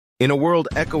In a world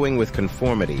echoing with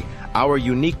conformity, our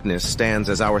uniqueness stands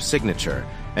as our signature,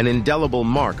 an indelible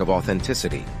mark of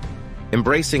authenticity.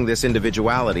 Embracing this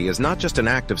individuality is not just an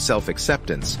act of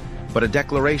self-acceptance, but a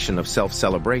declaration of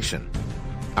self-celebration.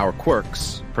 Our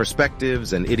quirks,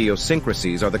 perspectives, and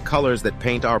idiosyncrasies are the colors that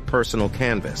paint our personal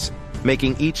canvas,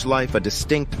 making each life a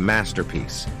distinct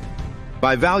masterpiece.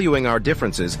 By valuing our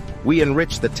differences, we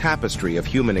enrich the tapestry of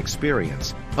human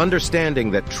experience,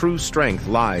 understanding that true strength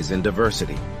lies in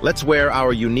diversity. Let's wear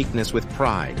our uniqueness with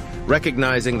pride,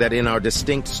 recognizing that in our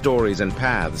distinct stories and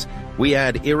paths, we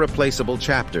add irreplaceable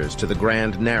chapters to the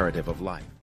grand narrative of life.